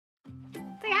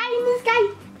hi in the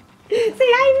sky. Say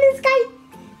hi in the sky.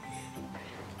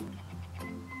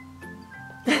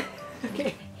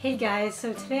 Okay. Hey guys,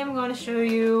 so today I'm going to show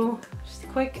you just a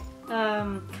quick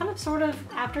kind of sort of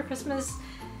after Christmas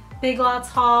Big Lots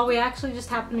haul. We actually just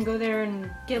happened to go there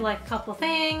and get like a couple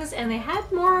things, and they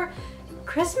had more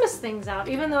Christmas things out,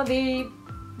 even though they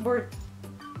were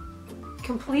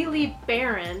completely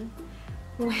barren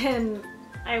when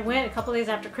I went a couple days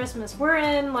after Christmas. We're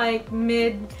in like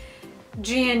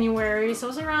mid-January, so it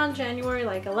was around January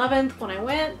like 11th when I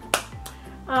went,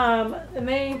 and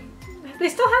they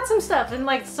still had some stuff, and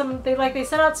like they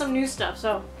set out some new stuff,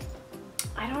 so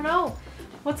I don't know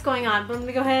what's going on, but I'm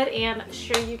gonna go ahead and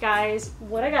show you guys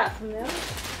what I got from them.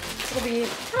 It'll be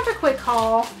kind of a quick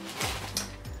haul,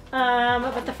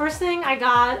 but the first thing I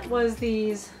got was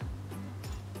these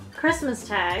Christmas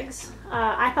tags.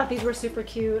 I thought these were super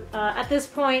cute. At this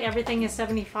point, everything is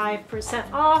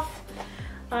 75% off,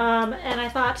 and I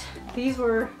thought these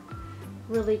were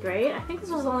really great. I think this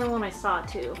was the only one I saw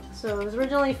too. So it was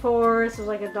originally $4, so it was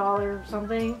like $1 or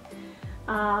something.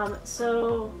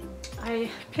 So I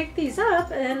picked these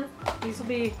up, and these will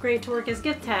be great to work as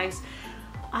gift tags.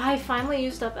 I finally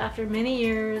used up, after many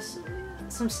years,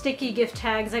 some sticky gift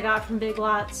tags I got from Big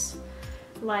Lots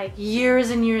like years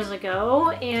and years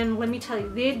ago, and let me tell you,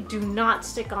 they do not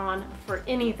stick on for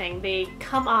anything. They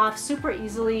come off super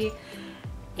easily,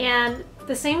 and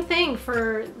the same thing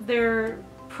for their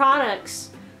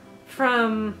products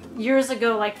from years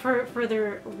ago, like for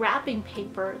their wrapping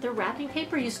paper. Their wrapping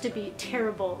paper used to be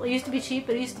terrible. It used to be cheap,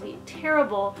 but it used to be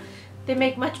terrible. They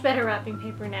make much better wrapping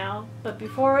paper now, but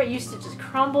before it used to just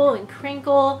crumble and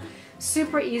crinkle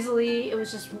super easily. It was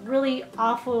just really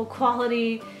awful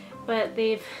quality, but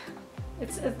they've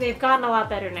gotten a lot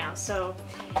better now. So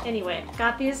anyway,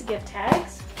 got these gift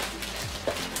tags,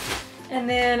 and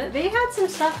then they had some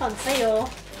stuff on sale,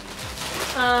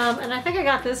 and I think I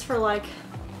got this for like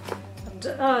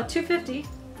 $2.50. I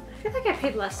feel like I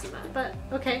paid less than that, but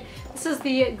okay. This is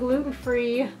the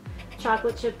gluten-free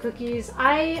chocolate chip cookies.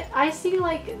 I see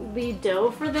like the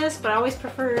dough for this, but I always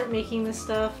prefer making this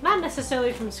stuff not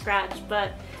necessarily from scratch,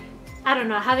 but I don't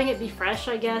know, having it be fresh,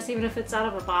 I guess, even if it's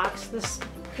out of a box. This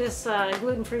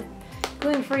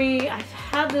gluten-free, I've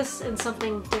had this in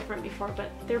something different before,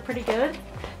 but they're pretty good.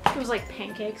 It was like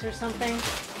pancakes or something.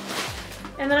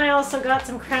 And then I also got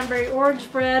some cranberry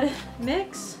orange bread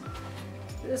mix.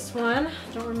 This one,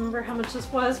 don't remember how much this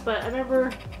was, but I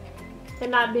remember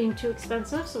it not being too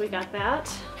expensive, so we got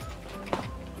that.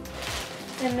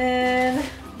 And then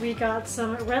we got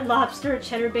some Red Lobster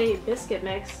Cheddar Bay biscuit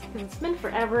mix. It's been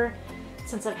forever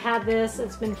since I've had this.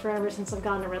 It's been forever since I've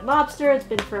gone to Red Lobster. It's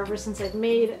been forever since I've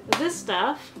made this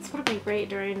stuff. It's gonna be great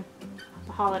during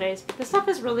the holidays. But this stuff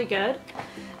is really good,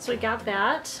 so we got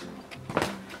that.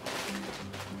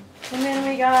 And then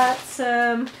we got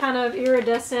some kind of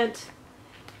iridescent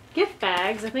gift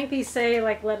bags. I think these say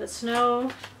like "Let It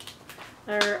Snow,"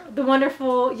 or the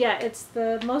wonderful, yeah, it's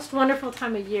the most wonderful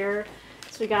time of year.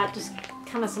 So we got just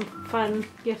kind of some fun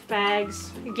gift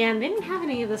bags. Again, they didn't have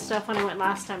any of this stuff when I went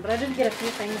last time, but I did get a few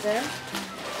things in.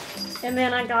 And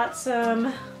then I got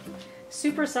some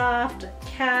super soft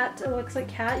cat, it looks like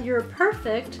cat, You're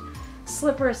Perfect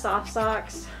slipper soft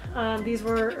socks. These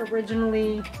were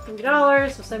originally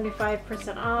 $3, so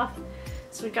 75% off.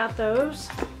 So we got those.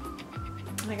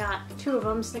 I got 2 of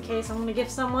them just in case I'm going to give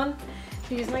someone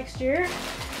these next year.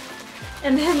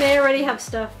 And then they already have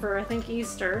stuff for, I think,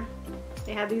 Easter.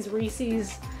 They have these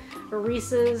Reese's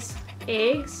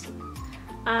eggs,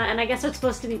 and I guess it's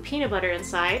supposed to be peanut butter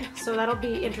inside, so that'll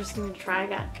be interesting to try. I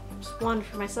got just one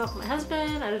for myself and my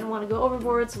husband. I didn't want to go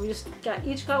overboard, so we just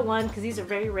each got one because these are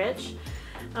very rich.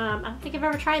 I don't think I've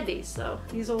ever tried these, so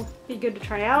these will be good to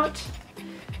try out.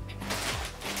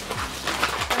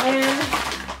 And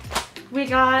we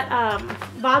got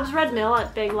Bob's Red Mill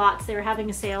at Big Lots. They were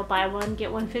having a sale, buy one,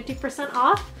 get one 50%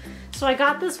 off. So I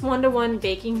got this 1-to-1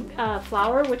 baking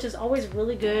flour, which is always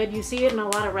really good. You see it in a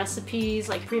lot of recipes,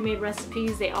 like pre-made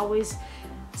recipes. They always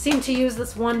seem to use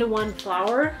this 1-to-1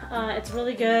 flour. It's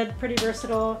really good, pretty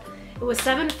versatile. It was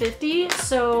 $7.50,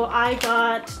 so I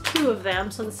got 2 of them.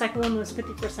 So the second one was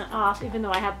 50% off, even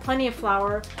though I have plenty of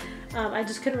flour. I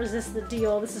just couldn't resist the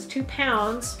deal. This is 2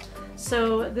 pounds,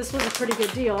 so this was a pretty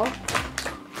good deal.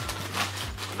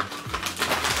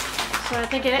 So I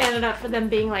think it ended up for them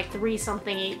being like 3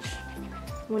 something each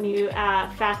when you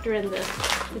factor in the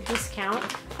discount.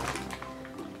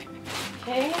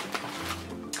 Okay,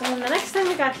 and the next thing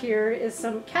we got here is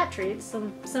some cat treats,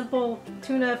 some simple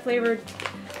tuna flavored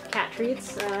cat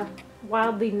treats,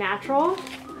 wildly natural.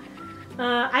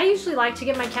 I usually like to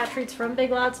get my cat treats from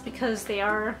Big Lots because they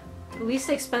are the least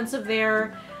expensive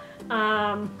there.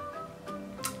 And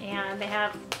they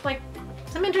have like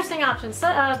some interesting options.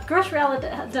 Grocery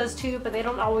Outlet does too, but they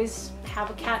don't always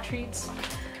have cat treats.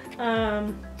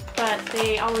 But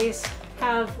they always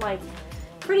have like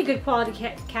pretty good quality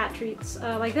cat treats.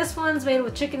 Like this one's made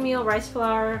with chicken meal, rice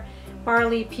flour,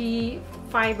 barley, pea,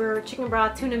 fiber, chicken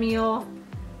broth, tuna meal,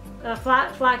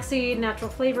 flaxseed, natural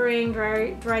flavoring,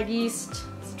 dried yeast,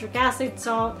 citric acid,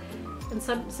 salt, and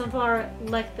sunflower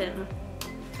lecithin.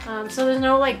 So there's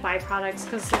no like byproducts,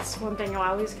 because that's one thing I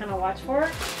always kind of watch for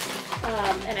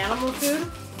in animal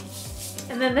food.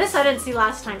 And then this I didn't see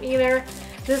last time either.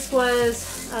 This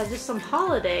was just some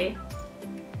holiday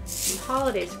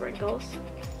sprinkles.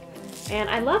 And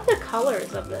I love the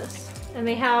colors of this. And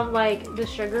they have like the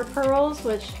sugar pearls,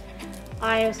 which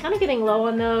I was kind of getting low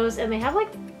on those. And they have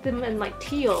like them in like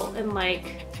teal and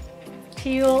like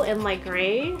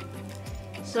gray.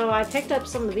 So I picked up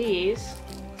some of these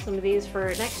for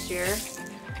next year. So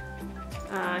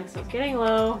it's getting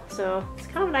low. So it's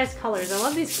kind of nice colors. I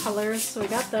love these colors, so we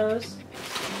got those.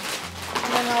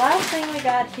 And then the last thing we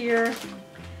got here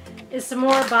is some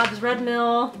more Bob's Red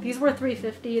Mill. These were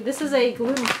 $3.50. This is a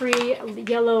gluten-free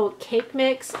yellow cake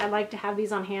mix. I like to have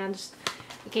these on hand just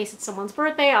in case it's someone's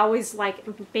birthday. I always like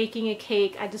baking a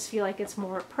cake. I just feel like it's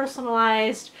more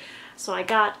personalized. So I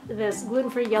got this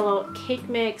gluten-free yellow cake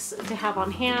mix to have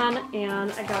on hand,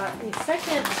 and I got a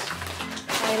second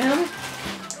item,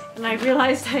 and I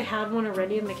realized I had one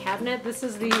already in the cabinet. This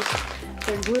is the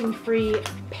gluten-free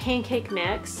pancake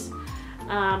mix.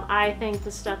 I think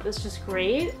this stuff is just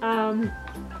great. I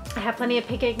have plenty of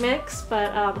pancake mix, but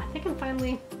I think I'm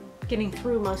finally getting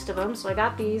through most of them. So I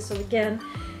got these. So again,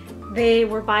 they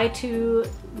were buy two,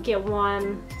 get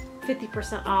one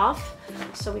 50% off.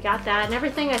 So we got that, and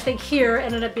everything I think here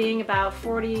ended up being about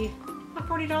 $40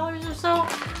 or so. I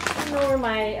don't know where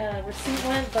my receipt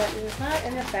went, but it was not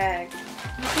in the bag.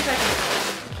 Let me see if I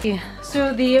can... Yeah.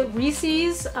 So the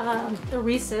Reese's,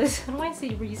 Reese's, how do I say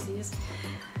Reese's?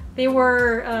 They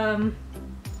were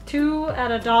 2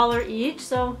 at $1 each,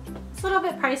 so it's a little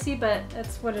bit pricey, but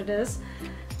that's what it is.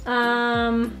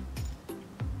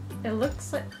 It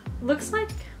looks like, let's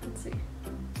see.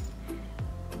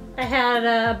 I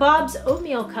had Bob's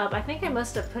oatmeal cup. I think I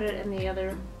must have put it in the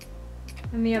other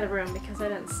room because I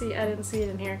didn't see it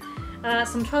in here.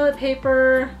 Some toilet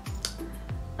paper,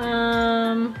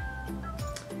 and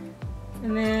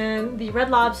then the Red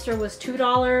Lobster was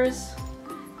 $2.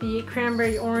 The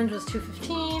cranberry orange was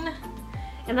 $2.15,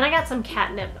 and then I got some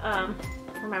catnip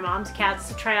for my mom's cats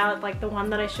to try out, like the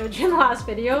one that I showed you in the last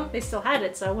video. They still had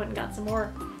it, so I went and got some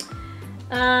more.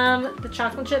 The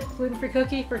chocolate chip gluten-free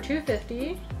cookie for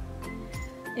 $2.50,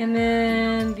 and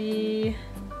then the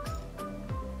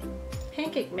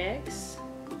pancake mix.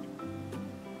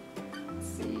 Let's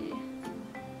see.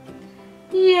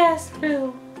 Yes,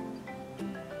 boo.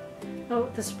 Oh,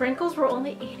 the sprinkles were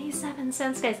only 87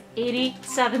 cents, guys.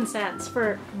 87 cents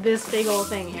for this big old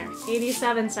thing here.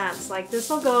 87 cents. Like, this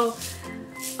will go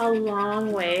a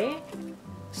long way.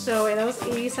 So that was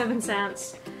 87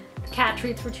 cents. Cat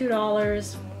treats were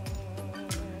 $2.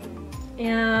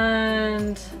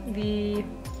 And the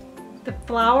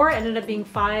flour ended up being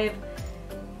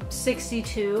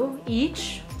 $5.62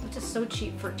 each, which is so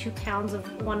cheap for 2 pounds of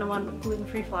 1-to-1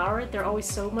 gluten-free flour. They're always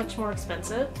so much more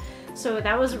expensive. So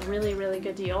that was a really, really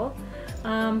good deal.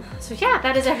 So yeah,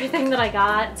 that is everything that I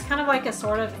got. It's kind of like a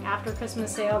sort of after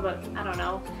Christmas sale, but I don't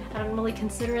know. I don't really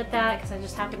consider it that because I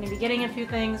just happen to be getting a few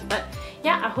things. But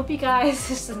yeah, I hope you guys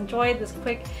just enjoyed this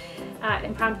quick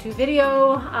impromptu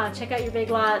video. Check out your Big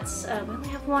Lots. We only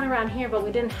have one around here, but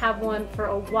we didn't have one for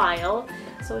a while.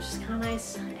 So it's just kind of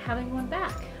nice having one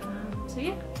back. So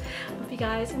yeah, hope you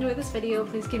guys enjoyed this video.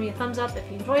 Please give me a thumbs up if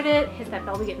you enjoyed it. Hit that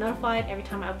bell to get notified every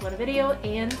time I upload a video.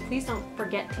 And please don't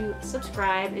forget to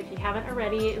subscribe if you haven't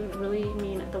already. It would really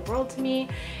mean the world to me.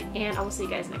 And I will see you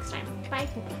guys next time. Bye.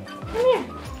 Come here.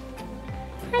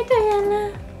 Hi,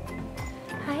 Diana.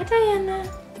 Hi, Diana.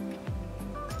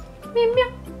 Meow,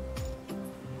 meow.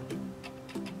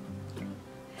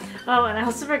 Oh, and I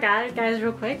also forgot, guys,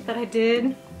 real quick, that I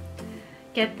did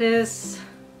get this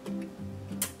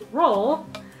roll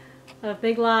of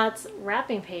Big Lots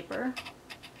wrapping paper.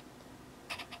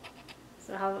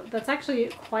 So that's actually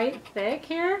quite thick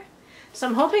here. So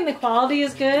I'm hoping the quality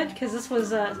is good because this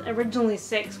was originally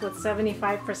 $6 with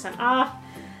 75% off.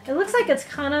 It looks like it's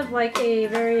kind of like a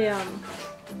very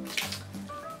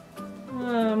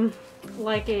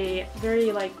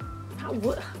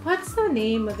what's the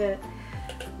name of it?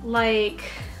 Like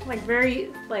very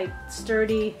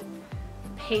sturdy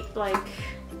paper, like I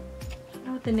don't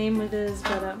know what the name of it is,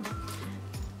 but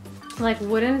like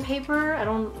wooden paper.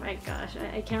 My gosh,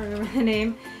 I can't remember the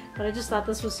name, but I just thought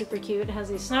this was super cute. It has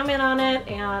these snowmen on it,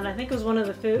 and I think it was one of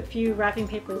the few wrapping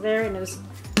papers there, and it was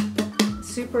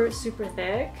super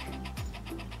thick.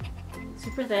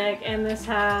 Super thick, and this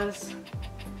has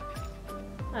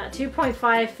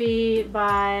 2.5 feet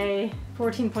by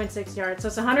 14.6 yards, so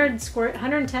it's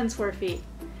 110 square feet.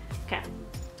 Okay,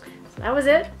 so that was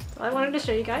it. That's all I wanted to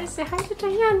show you guys. Say hi to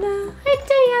Diana. Hi,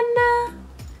 Diana.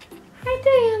 Hi,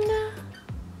 Diana.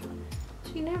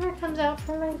 She never comes out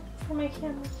for my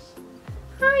cameras.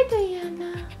 Hi,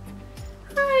 Diana.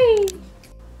 Hi.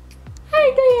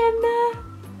 Hi, Diana.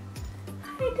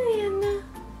 Hi, Diana.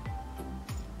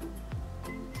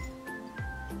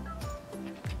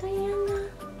 Diana.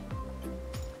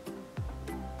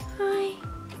 Hi.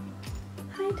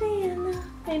 Hi, Diana.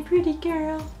 My pretty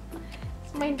girl.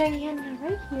 It's my Diana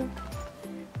right here.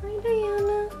 Hi,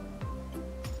 Diana.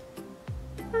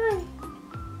 Hi.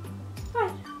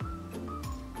 What?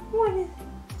 What is it?